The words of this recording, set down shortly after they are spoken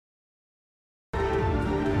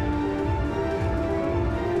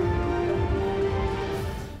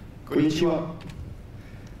Konnichiwa.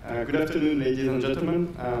 Good afternoon, ladies and gentlemen.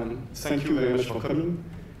 Thank you very much for coming.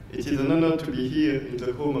 It is an honor to be here in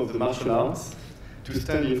the home of the martial arts, to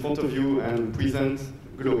stand in front of you and present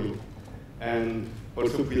Glory, and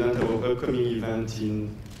also present our upcoming event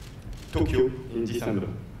in Tokyo in December.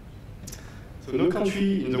 So no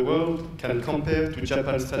country in the world can compare to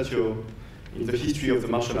Japan's stature in the history of the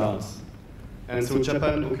martial arts. And so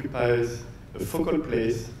Japan occupies a focal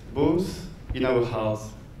place both in our hearts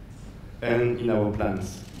and in our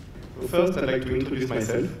plans. So first, I'd like to introduce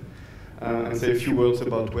myself and say a few words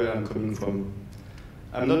about where I'm coming from.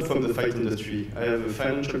 I'm not from the fight industry. I have a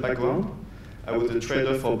financial background. I was a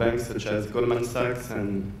trader for banks such as Goldman Sachs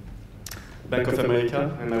and Bank of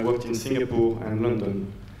America, and I worked in Singapore and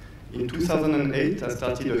London. In 2008, I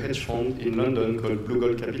started a hedge fund in London called Blue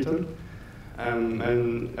Gold Capital,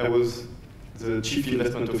 and I was the chief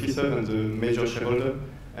investment officer and the major shareholder,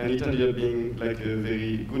 and it ended up being like a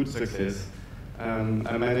very good success.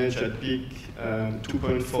 I managed at peak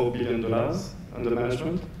 $2.4 billion under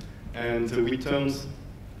management, and the returns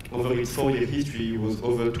over its 4-year history was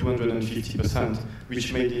over 250%,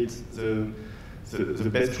 which made it the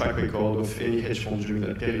best track record of any hedge fund during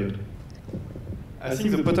that period. I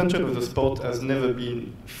think the potential of the sport has never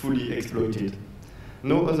been fully exploited.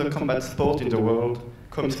 No other combat sport in the world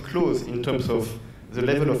comes close in terms of the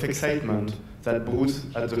level of excitement that brews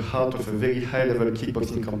at the heart of a very high-level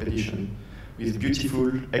kickboxing competition, with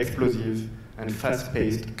beautiful, explosive, and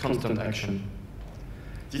fast-paced, constant action.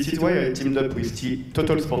 This is why I teamed up with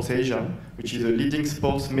Total Sports Asia, which is a leading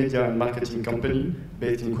sports media and marketing company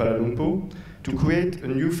based in Kuala Lumpur, to create a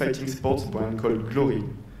new fighting sports brand called Glory,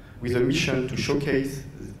 with a mission to showcase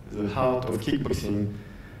the heart of kickboxing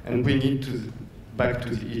and bring it back to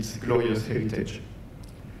its glorious heritage.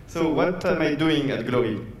 So what am I doing at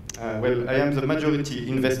Glory? Well, I am the majority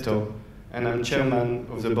investor, and I'm chairman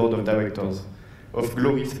of the board of directors of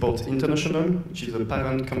Glory Sports International, which is a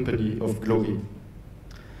parent company of Glory.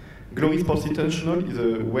 Glory Sports International is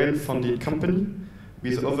a well-funded company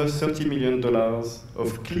with over $30 million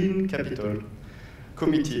of clean capital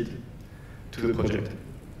committed to the project.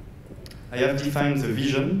 I have defined the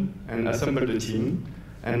vision and assembled a team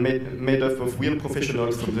and made up of real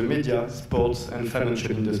professionals from the media, sports, and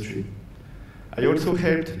financial industry. I also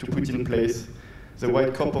helped to put in place the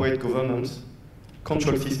right corporate governance,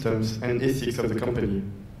 control systems, and ethics of the company.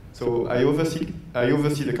 So I oversee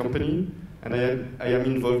the company, and I am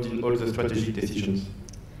involved in all the strategic decisions.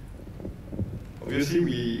 Obviously,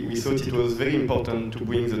 we thought it was very important to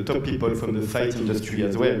bring the top people from the fight industry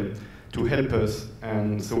as well to help us,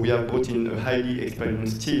 and so we have brought in a highly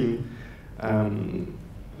experienced team,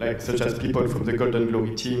 such as people from the Golden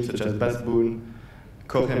Glory team, such as Bas Boone,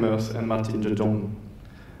 Cor Hemmers, and Martin de Jong.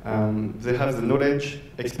 They have the knowledge,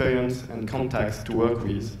 experience, and contacts to work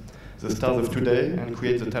with the stars of today and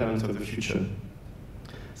create the talents of the future.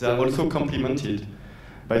 They are also complemented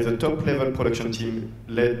by the top-level production team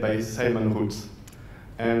led by Simon Roots,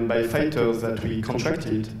 and by fighters that we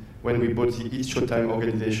contracted when we bought the It's Showtime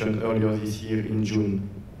organization earlier this year in June.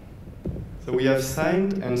 So we have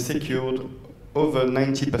signed and secured over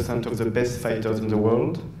 90% of the best fighters in the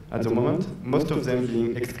world at the moment, most of them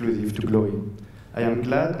being exclusive to Glory. I am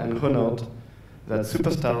glad and honored that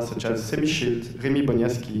superstars such as Semi Schild, Remy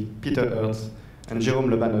Boniaski, Peter Hertz, and Jérôme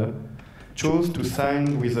Le Banner chose to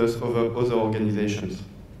sign with us over other organizations.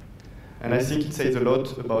 And I think it says a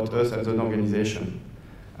lot about us as an organization.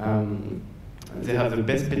 They have the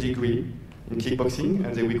best pedigree in kickboxing,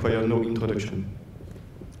 and they require no introduction.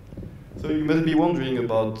 So you must be wondering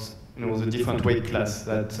about the different weight class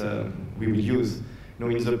that we will use.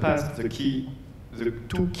 In the past, the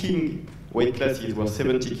two king weight classes were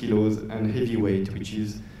 70 kilos and heavyweight, which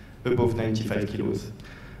is above 95 kilos.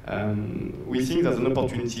 We think there's an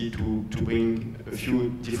opportunity to bring a few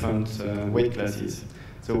different weight classes.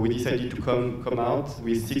 So we decided to come out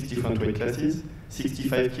with 6 different weight classes: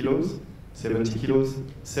 65 kilos, 70 kilos,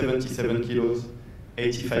 77 kilos,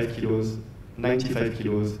 85 kilos, 95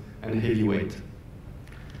 kilos, and heavyweight.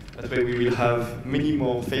 That way we will have many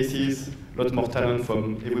more faces, a lot more talent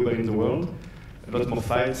from everywhere in the world, a lot more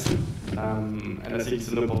fights, and I think it's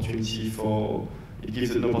an opportunity it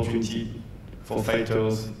gives an opportunity for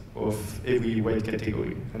fighters of every weight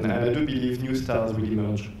category. And I do believe new stars will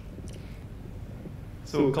emerge.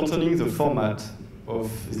 So concerning the format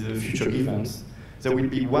of the future events, there will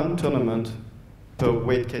be one tournament per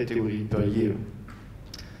weight category per year.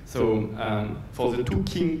 So for the two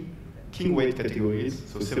king weight categories,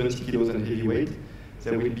 so 70 kilos and heavyweight,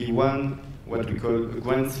 there will be one, what we call a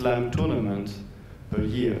Grand Slam tournament per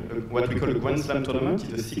year. What we call a Grand Slam tournament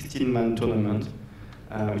is a 16-man tournament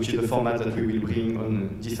which is the format that we will bring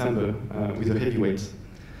on December with the heavyweights.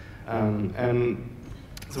 And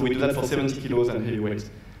so we do that for 70 kilos and heavyweight.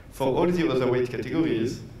 For all the other weight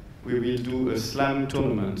categories, we will do a slam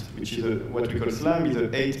tournament, which is what we call slam is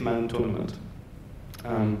an 8-man tournament.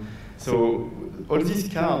 So all these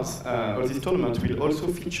cards, all these tournaments will also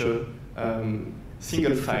feature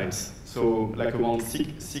single fights. So like around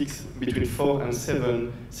between 4 and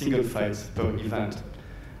 7 single fights per event.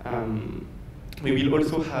 We will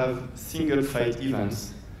also have single fight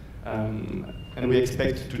events, and we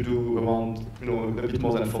expect to do around a bit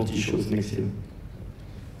more than 40 shows next year.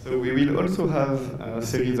 So we will also have a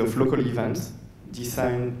series of local events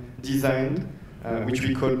designed which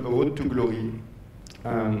we call Road to Glory,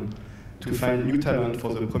 to find new talent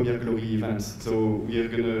for the Premier Glory events. So we are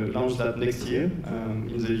going to launch that next year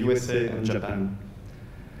in the USA and Japan.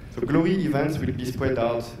 So Glory events will be spread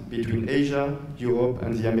out between Asia, Europe,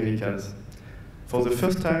 and the Americas. For the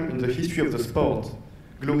first time in the history of the sport,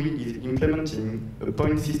 Glory is implementing a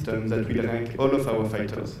point system that will rank all of our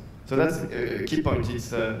fighters. So that's a key point.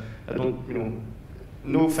 It's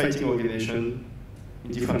no fighting organization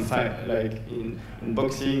in different fight, like in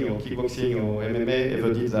boxing or kickboxing or MMA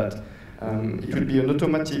ever did that. It will be an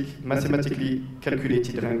automatic, mathematically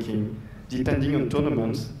calculated ranking depending on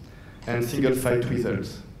tournaments and single fight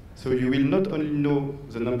results. So you will not only know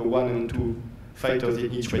the number 1 and 2 fighters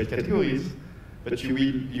in each weight categories, but you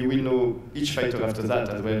will know each fighter after that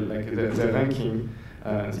as well, like the ranking.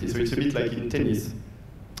 So it's a bit like in tennis,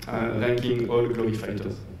 ranking all Glory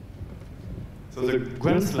fighters. So the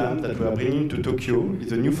Grand Slam that we are bringing to Tokyo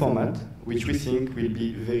is a new format, which we think will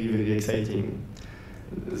be very, very exciting.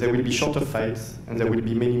 There will be shorter fights, and there will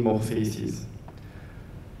be many more faces.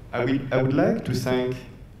 I would like to thank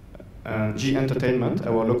G Entertainment,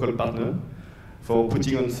 our local partner, for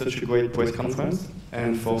putting on such a great press conference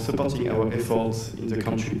and for supporting our efforts in the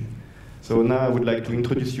country. So now I would like to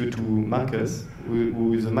introduce you to Marcus,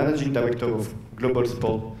 who is the Managing Director of Glory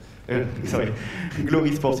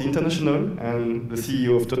Sports International and the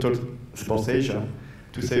CEO of Total Sports Asia,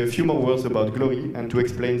 to say a few more words about Glory and to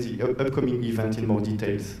explain the upcoming event in more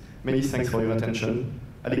details. Many thanks for your attention.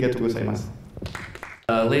 Arigatou gozaimasu.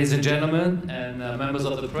 Ladies and gentlemen and members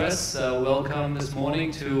of the press, welcome this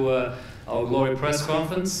morning to our Glory press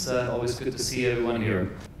conference. Always good to see everyone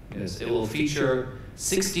here. Yes, it will feature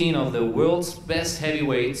 16 of the world's best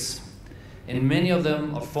heavyweights, and many of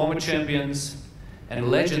them are former champions and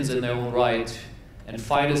legends in their own right, and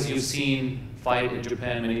fighters you've seen fight in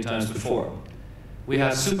Japan many times before. We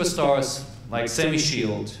have superstars like Semi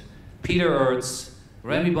Shield, Peter Ertz,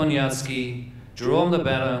 Remy Bonyatsky, Jerome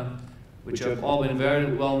Labena, which have all been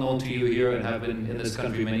very well known to you here and have been in this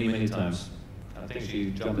country many, many times. I think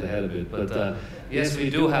she jumped ahead a bit, but yes, we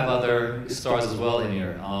do have other stars as well in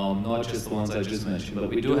here, not just the ones I just mentioned, but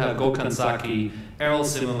we do have Gokhan Saki, Errol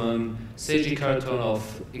Zimmerman, Seiji Karatonov,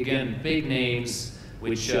 again, big names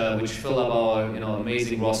which fill up our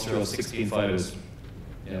amazing roster of 16 fighters.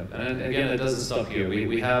 Yeah, and again, it doesn't stop here.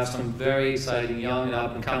 We have some very exciting young and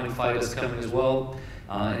up-and-coming fighters coming as well,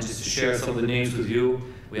 and just to share some of the names with you,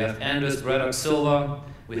 we have Anders Braddock Silva,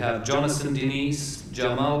 we have Jonathan Denise,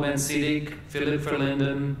 Jamal Ben Siddiq, Philip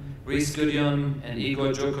Verlinden, Reese Gudjon, and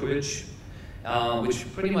Igor Djokovic, which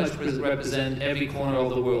pretty much represent every corner of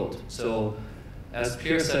the world. So, as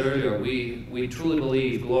Pierre said earlier, we truly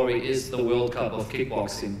believe Glory is the World Cup of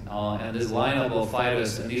kickboxing, and this lineup of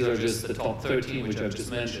fighters, and these are just the top 13 which I've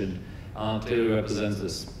just mentioned, clearly represents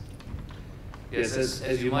this. Yes,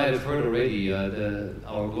 as you might have heard already,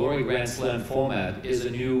 our Glory Grand Slam format is a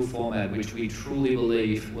new format which we truly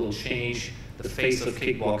believe will change the face of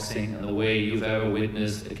kickboxing and the way you've ever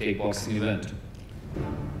witnessed a kickboxing event.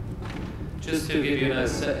 Just to give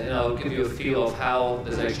you a feel of how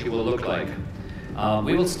this actually will look like.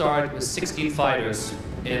 We will start with 16 fighters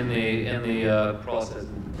in the process.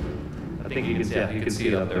 I think you can see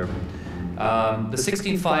it up there. The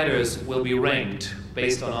 16 fighters will be ranked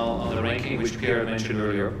based on the ranking which Pierre mentioned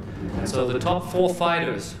earlier. And so the top 4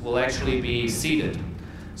 fighters will actually be seeded.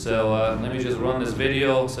 So let me just run this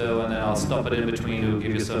video, and then I'll stop it in between to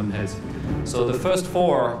give you some heads. So the first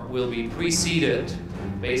 4 will be pre-seeded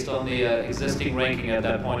based on the existing ranking at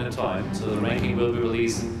that point in time. So the ranking will be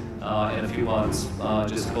released in a few months,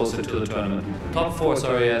 just closer to the tournament. Top 4,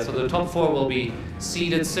 sorry, so the top 4 will be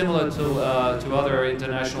seeded similar to other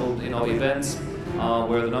international events,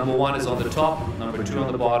 where the number 1 is on the top, number 2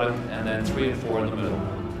 on the bottom, and then 3 and 4 in the middle.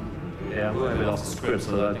 Yeah, I'm going a bit off the script,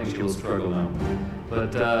 so I think she will struggle now.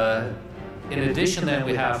 But in addition, then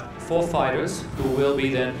we have 4 fighters who will be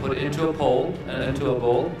then put into a bowl,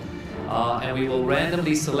 and we will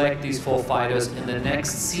randomly select these 4 fighters in the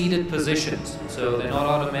next seated positions. So they're not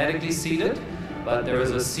automatically seated, but there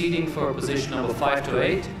is a seating for position number 5 to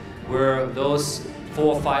 8, where those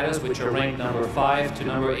 4 fighters, which are ranked number 5 to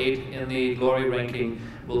number 8 in the glory ranking,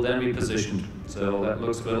 will then be positioned. So that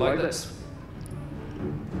looks good like this.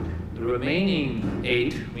 The remaining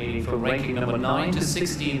 8, meaning from ranking number 9 to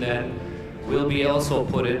 16 then, will be also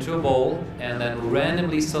put into a bowl and then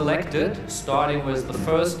randomly selected, starting with the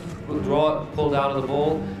first draw pulled out of the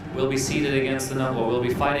bowl, will be seated against the number, will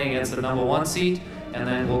be fighting against the number 1 seed, and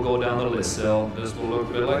then we'll go down the list. So this will look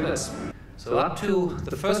a bit like this. So up to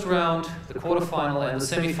the first round, the quarterfinal and the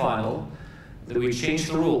semifinal, we changed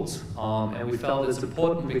the rules, and we felt it's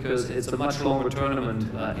important because it's a much longer tournament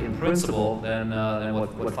in principle than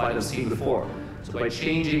what fighters seen before. So by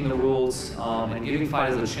changing the rules and giving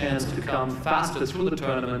fighters a chance to come faster through the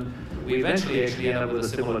tournament, we eventually actually end up with a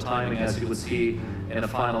similar timing as you would see in a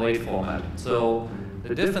Final 8 format. So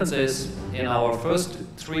the difference is, in our first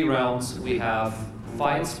 3 rounds, we have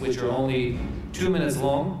fights which are only 2 minutes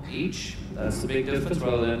long each. That's the big difference,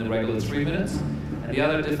 rather than the regular 3 minutes. And the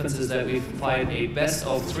other difference is that we fight a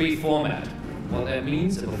best-of-3 format. What that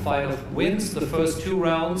means, if a fighter wins the first 2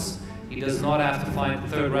 rounds, he does not have to fight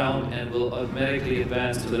the 3rd round and will automatically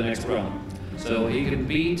advance to the next round. So he can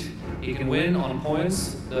win on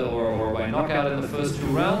points or by knockout in the first 2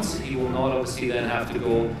 rounds. He will not obviously then have to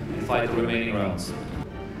go and fight the remaining rounds.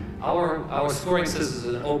 Our scoring system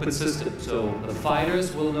is an open system, so the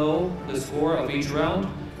fighters will know the score of each round.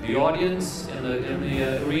 The audience in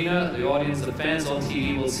the arena, the audience, the fans on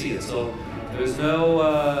TV will see it. So there's no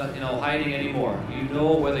hiding anymore. You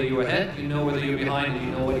know whether you're ahead, you know whether you're behind, and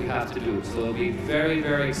you know what you have to do. So it'll be very,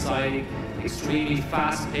 very exciting, extremely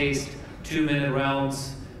fast-paced 2-minute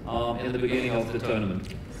rounds in the beginning of the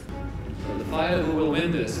tournament. So the fighter who will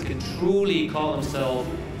win this can truly call himself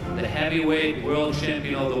the heavyweight world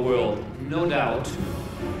champion of the world, no doubt,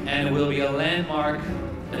 and it will be a landmark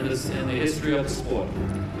in the history of the sport.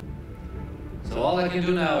 So all I can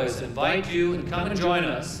do now is invite you and come and join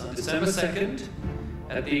us on December 2nd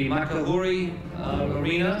at the Makuhari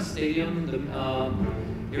Arena Stadium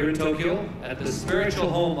here in Tokyo, at the spiritual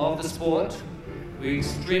home of the sport. We're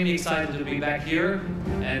extremely excited to be back here,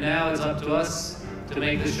 and now it's up to us to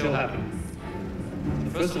make this show happen.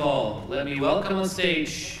 First of all, let me welcome on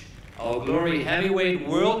stage our glory heavyweight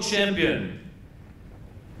world champion,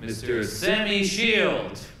 Mr. Sammy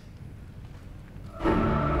Shield.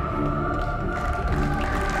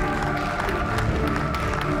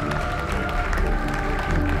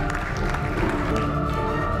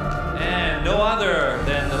 And no other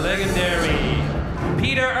than the legendary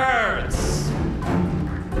Peter Ertz.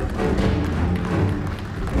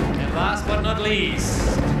 And last but not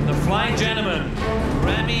least, the flying gentleman,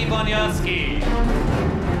 Remy Bonyansky.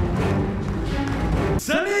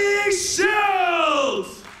 Sammy Shield!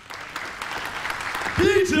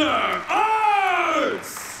 Peter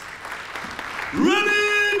Ertz!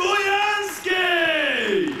 Remy Bonyansky!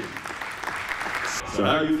 So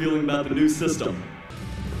how are you feeling about the new system?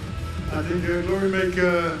 I think Glory make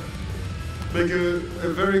a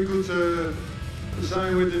very good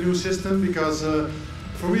design with the new system, because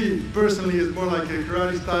for me personally it's more like a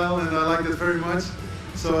karate style, and I like that very much.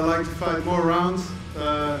 So I like to fight more rounds.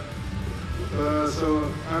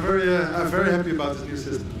 So I'm very happy about this new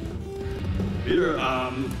system. Peter,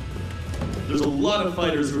 there's a lot of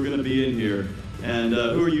fighters who are going to be in here, and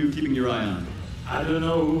who are you keeping your eye on? I don't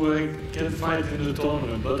know who I can fight in the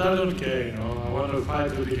tournament, but I don't care, you know. I want to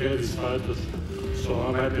fight with the greatest fighters, so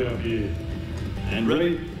I'm happy to be here. And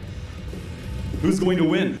Remy, who's going to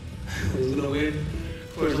win? Who's going to win?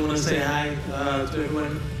 First, I want to say hi to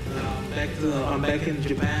everyone. I'm back in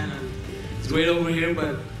Japan, and it's great over here,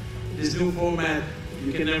 but this new format,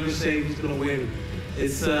 you can never say who's going to win.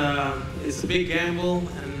 It's a big gamble,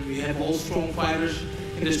 and we have all strong fighters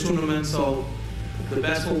in this tournament, so the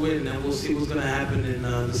best will win, and we'll see what's going to happen in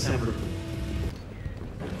December.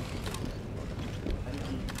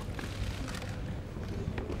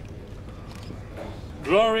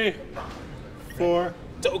 Glory for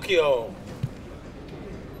Tokyo.